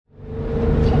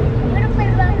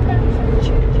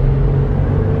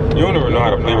know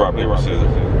how to play rock, paper, scissors.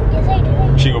 Yes, I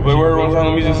do. Chico, play word one time.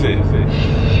 Let me just say.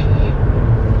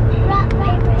 Rock,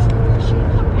 paper, scissors.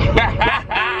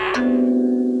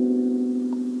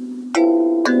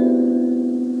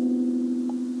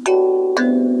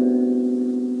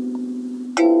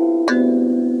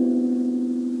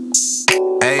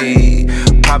 Hey,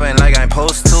 poppin' like I'm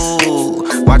supposed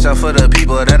to. Watch out for the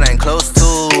people that ain't close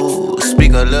to.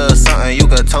 Speak a little something you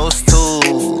could toast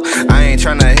to. I ain't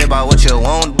tryna hear about what you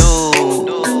won't do.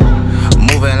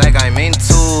 Moving like I'm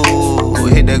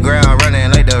into. Hit the ground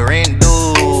running like the rain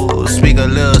do. Speak a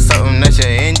little something that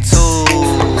you're into.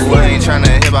 I ain't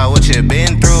tryna hear about what you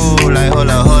been through. Like hold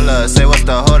up, say what's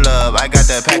the hold up. I got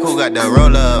the pack, who got the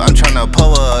roll up? I'm tryna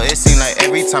pull up. It seem like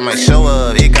every time I show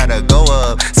up, it gotta go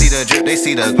up. See the drip, they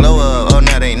see the glow up. Oh,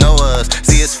 now they know us.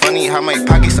 See, it's funny how my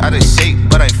pockets out of shape,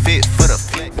 but I fit for the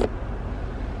flex.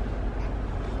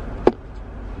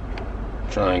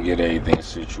 Try and get everything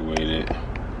situated.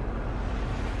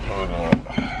 Hold on.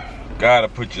 Gotta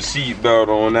put your seatbelt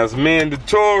on. That's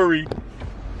mandatory.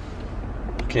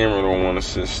 Camera don't want to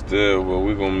sit still, but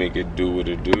we're gonna make it do what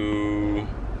it do.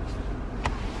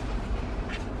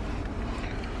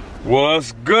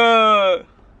 What's good?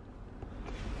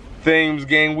 Thames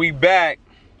gang, we back.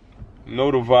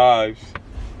 Know the vibes.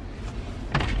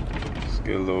 Let's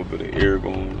get a little bit of air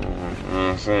going on. You know what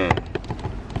I'm saying?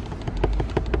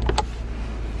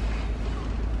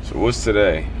 So what's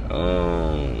today?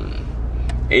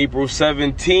 April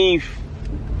 17th.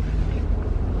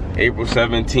 April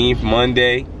 17th,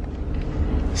 Monday.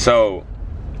 So,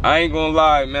 I ain't gonna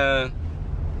lie, man.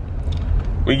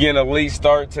 We getting a late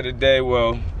start to the day.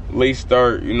 Well, late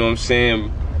start, you know what I'm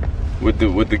saying, with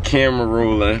the camera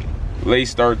rolling. Late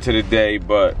start to the day,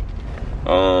 but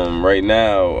right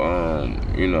now,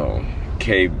 you know,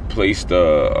 Kay placed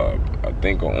I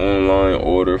think an online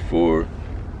order for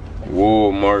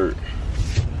Walmart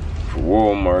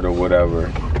or whatever.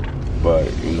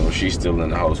 But, you know, she's still in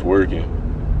the house working.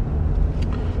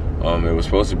 It was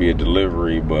supposed to be a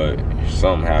delivery, but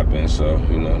something happened, so,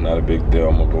 you know, not a big deal.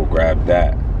 I'm gonna go grab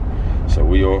that. So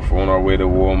we off on our way to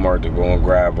Walmart to go and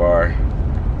grab our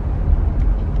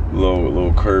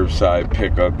little curbside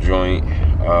pickup joint.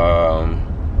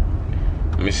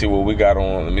 Let me see what we got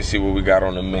on. Let me see what we got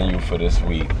on the menu for this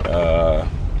week. I'm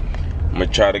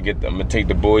gonna take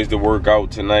the boys to work out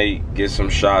tonight, get some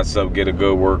shots up, get a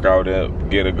good workout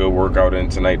in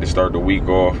tonight to start the week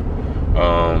off.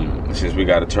 Since we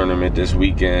got a tournament this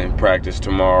weekend, practice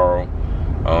tomorrow.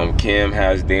 Cam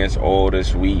has dance all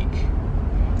this week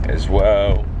as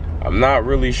well. I'm not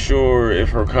really sure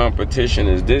if her competition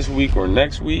is this week or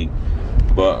next week,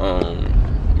 but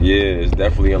yeah, there's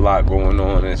definitely a lot going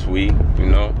on this week, you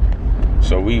know.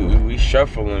 So we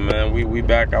shuffling, man. We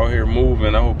back out here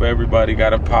moving. I hope everybody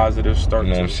got a positive start.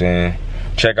 You know what I'm saying?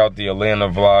 Check out the Atlanta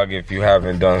vlog if you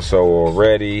haven't done so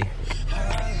already.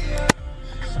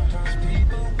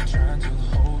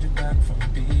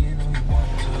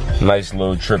 Nice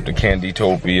little trip to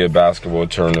CANDITOPIA, basketball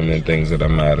tournament, things that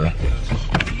matter.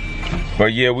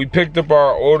 But yeah, we picked up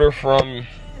our order from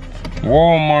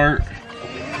Walmart,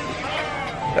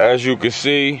 as you can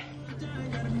see.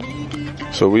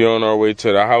 So we on our way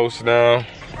to the house now.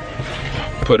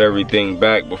 Put everything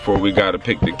back before we gotta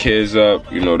pick the kids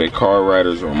up. You know, they car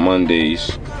riders on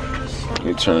Mondays. Let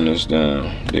me turn this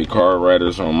down. They car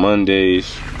riders on Mondays.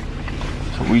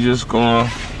 So we just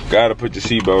gotta put the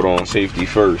seatbelt on, safety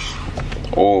first,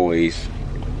 always.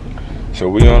 So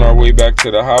we on our way back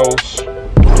to the house.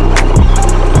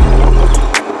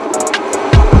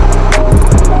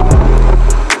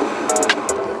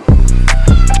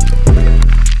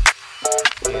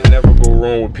 Never go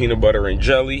wrong with peanut butter and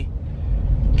jelly.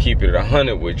 Keep it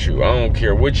 100 with you. I don't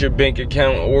care what your bank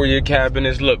account or your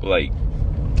cabinets look like.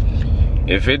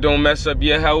 If it don't mess up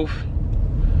your health,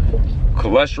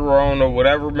 cholesterol or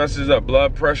whatever messes up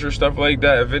blood pressure, stuff like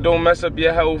that, if it don't mess up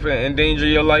your health and endanger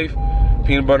your life,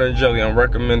 peanut butter and jelly, I'm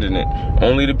recommending it.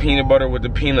 Only the peanut butter with the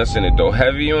peanuts in it though.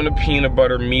 Heavy on the peanut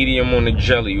butter, medium on the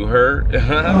jelly, you heard?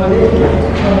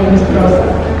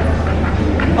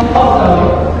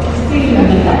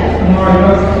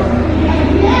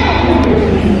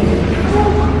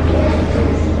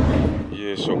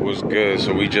 Yeah, so what's good?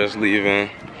 So we just leaving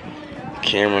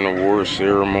Cameron award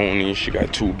ceremony. She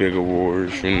got 2 big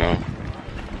awards, you know.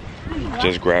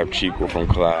 Just grabbed Chico from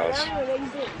class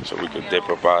so we could dip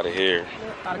up out of here.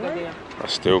 I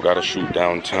still gotta shoot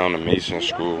downtown to Mason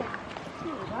School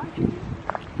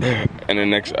in the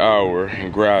next hour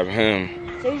and grab him.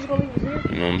 You know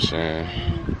what I'm saying?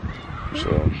 So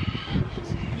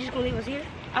You just gonna leave us here?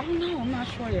 I don't know, I'm not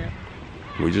sure yet.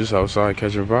 we just outside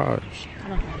catching vibes. I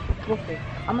don't know.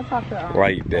 I'm gonna talk to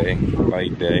Light day.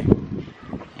 Light day. I'm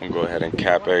gonna go ahead and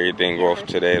cap everything off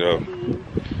today though.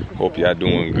 Hope y'all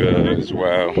doing good as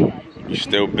well. You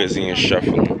still busy and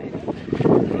shuffling.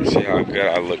 Let's see how good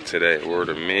I look today. Word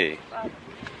of me.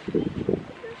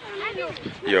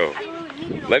 Yo,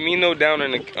 let me know down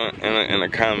in the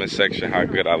comment section how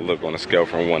good I look on a scale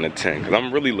from 1 to 10. Cause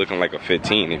I'm really looking like a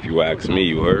 15 if you ask me,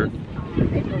 you heard?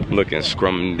 Looking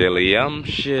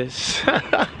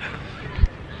scrumdiddlyumptious.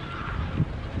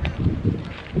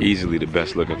 Easily the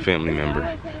best looking family member.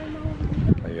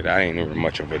 Like, that ain't even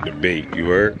much of a debate, you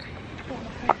heard?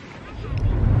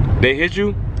 They hit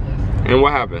you? And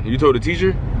what happened? You told the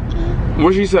teacher?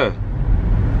 What she said?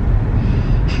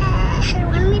 She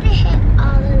wanted me to hit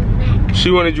all of them back. She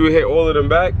wanted you to hit all of them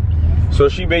back? So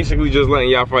she basically just letting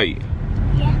y'all fight?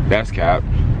 Yeah. That's cap.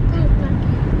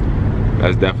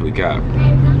 That's definitely cap.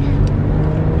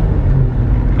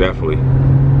 Definitely.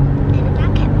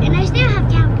 And I still have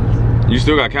cavities. You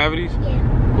still got cavities?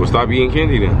 Yeah. Well, stop eating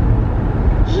candy then.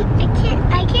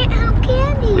 I can't help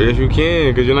candy. Yes, you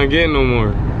can, because you're not getting no more.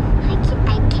 I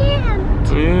can't.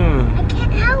 Yeah. I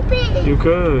can't help it. You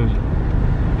could.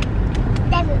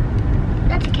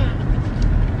 That's a cat.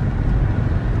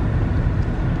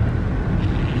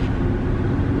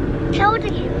 How old are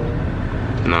you?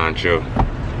 Nah, chill.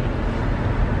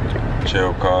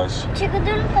 Chill, cuz. Chico,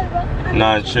 don't play rock.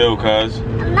 Nah, chill, cuz.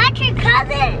 I'm not your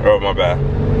cousin. Oh, my bad.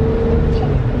 You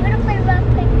wanna play rock,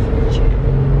 paper,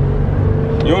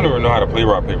 scissors? You don't even know how to play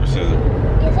rock, paper, scissors.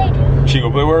 Yes, I do. Chico,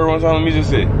 play word one time, let me just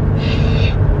see.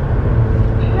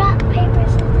 Rock, paper,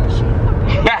 scissors.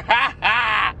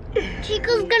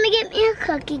 Chico's gonna get me a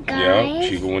cookie, guys. Yep,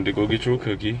 Chico went to go get you a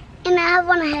cookie. And I have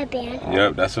on a headband.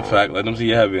 Yep, that's a fact. Let them see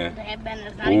your headband. The headband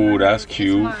is not Ooh, even that's worth,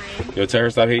 cute. it's mine. Yo,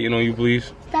 Tara, stop hating on you,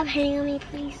 please. Stop hitting on me,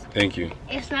 please. Thank you.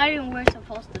 It's not even where it's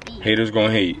supposed to be. Haters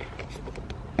gonna hate.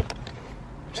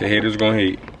 Say haters gonna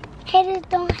hate. Haters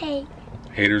don't hate.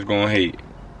 Haters gonna hate.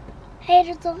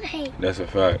 Haters don't hate. That's a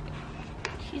fact.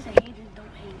 She said haters don't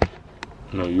hate.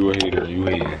 No, you a hater. You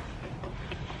hating.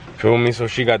 Feel me? So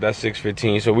she got that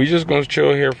 615. So we just gonna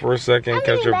chill here for a second, I'm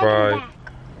catch getting her back in the vibe. back.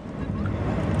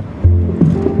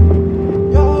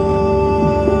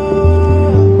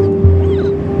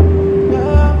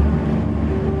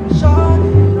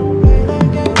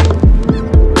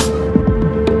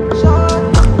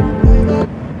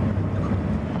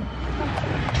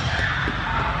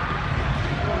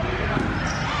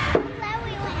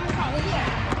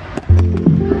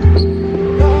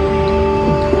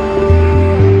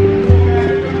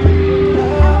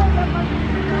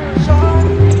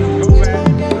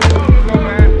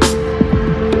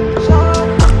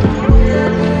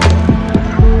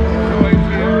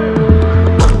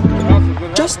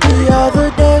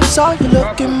 Saw you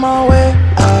looking my way.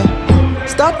 I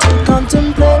start to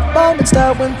contemplate moments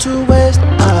that went to waste.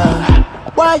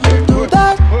 Why you do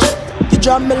that? You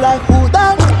drop me like who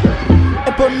that?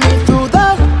 And put me through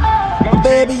that.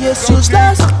 Baby, it's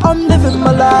useless. I'm living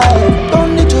my life.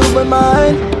 Don't need you in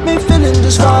mine. Me feeling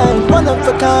just fine. One of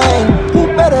a kind. Who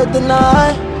better than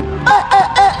I?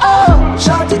 Oh.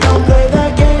 Shawty, don't play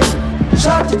that game.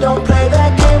 Shawty, don't play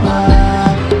that game.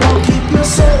 Don't keep you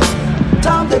safe.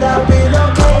 Time that I'll be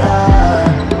okay.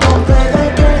 Don't play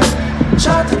that game.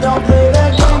 Shawty, don't play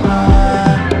that game.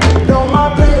 Know my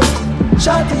place.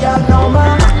 Shawty, I know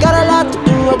my. Got a lot to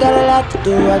do, I got a lot to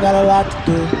do, I got a lot to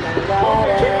do.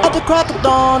 At the crack of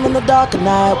dawn, in the dark of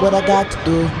night, what I got to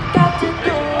do?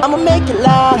 I'ma make it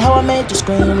loud, how I made you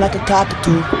scream like a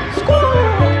cockatoo.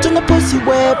 Turn the pussy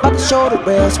wet, by the shoulder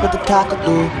rest with the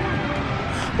cockatoo.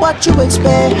 What you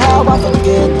expect, how I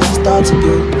forget these thoughts of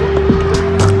you.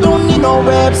 Don't need no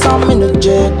reps, I'm in the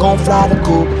jet, gon' fly the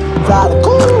coop, fly the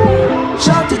coop.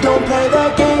 Shawty, don't play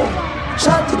that game.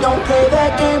 Shawty, don't play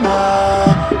that game.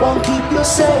 I won't keep you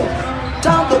safe.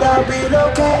 Time that I'll be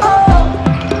okay.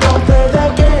 Don't play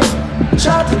that game.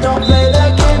 Shawty, don't play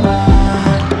that game. I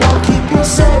won't keep you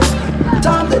safe.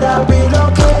 Time that I'll be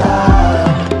okay.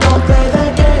 Don't play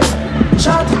that game.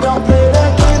 Shawty, don't play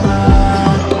that game. I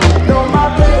know my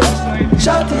place.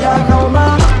 Shawty, I know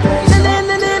my place.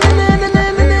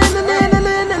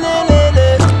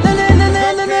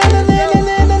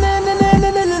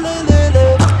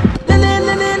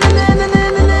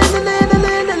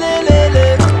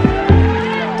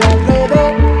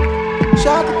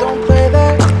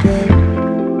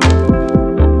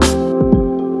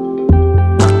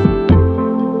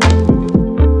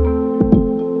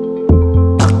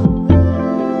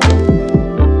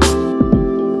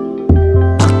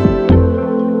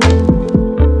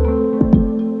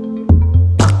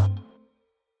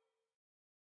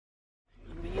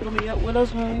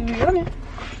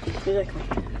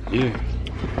 Yeah.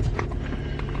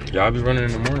 Y'all be running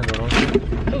in the morning, though, don't you?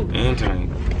 Ooh. And tonight.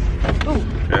 Ooh.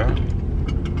 Yeah.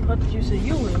 What did you say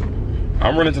you were?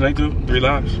 I'm running tonight, too. 3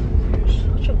 laps. You're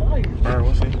such a liar. All right,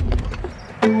 we'll see.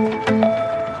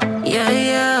 Yeah,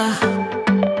 yeah.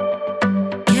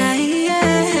 Yeah,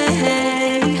 yeah.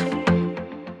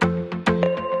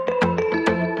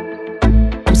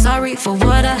 I'm sorry for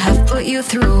what I have put you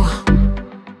through.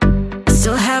 I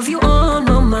still have you on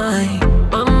my mind,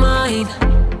 my mind.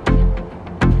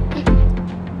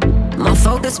 My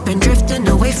focus been drifting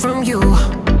away from you.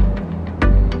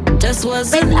 Just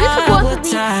wasn't our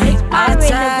time, our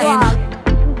time.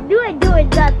 Do it,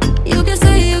 Dad. You can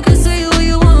say what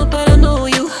you want, but I know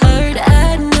you hurt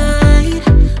at night.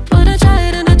 But I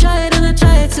tried and I tried and I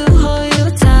tried to hold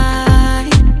you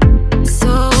tight.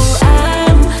 So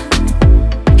I'm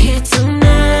here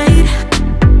tonight,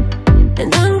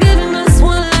 and I'm giving us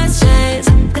one last chance,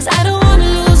 'cause I don't wanna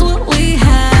lose what we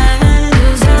had.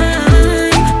 'Cause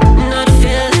I'm not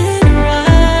feeling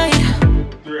right.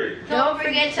 Don't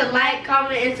forget to like,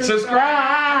 comment, and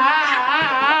Subscribe.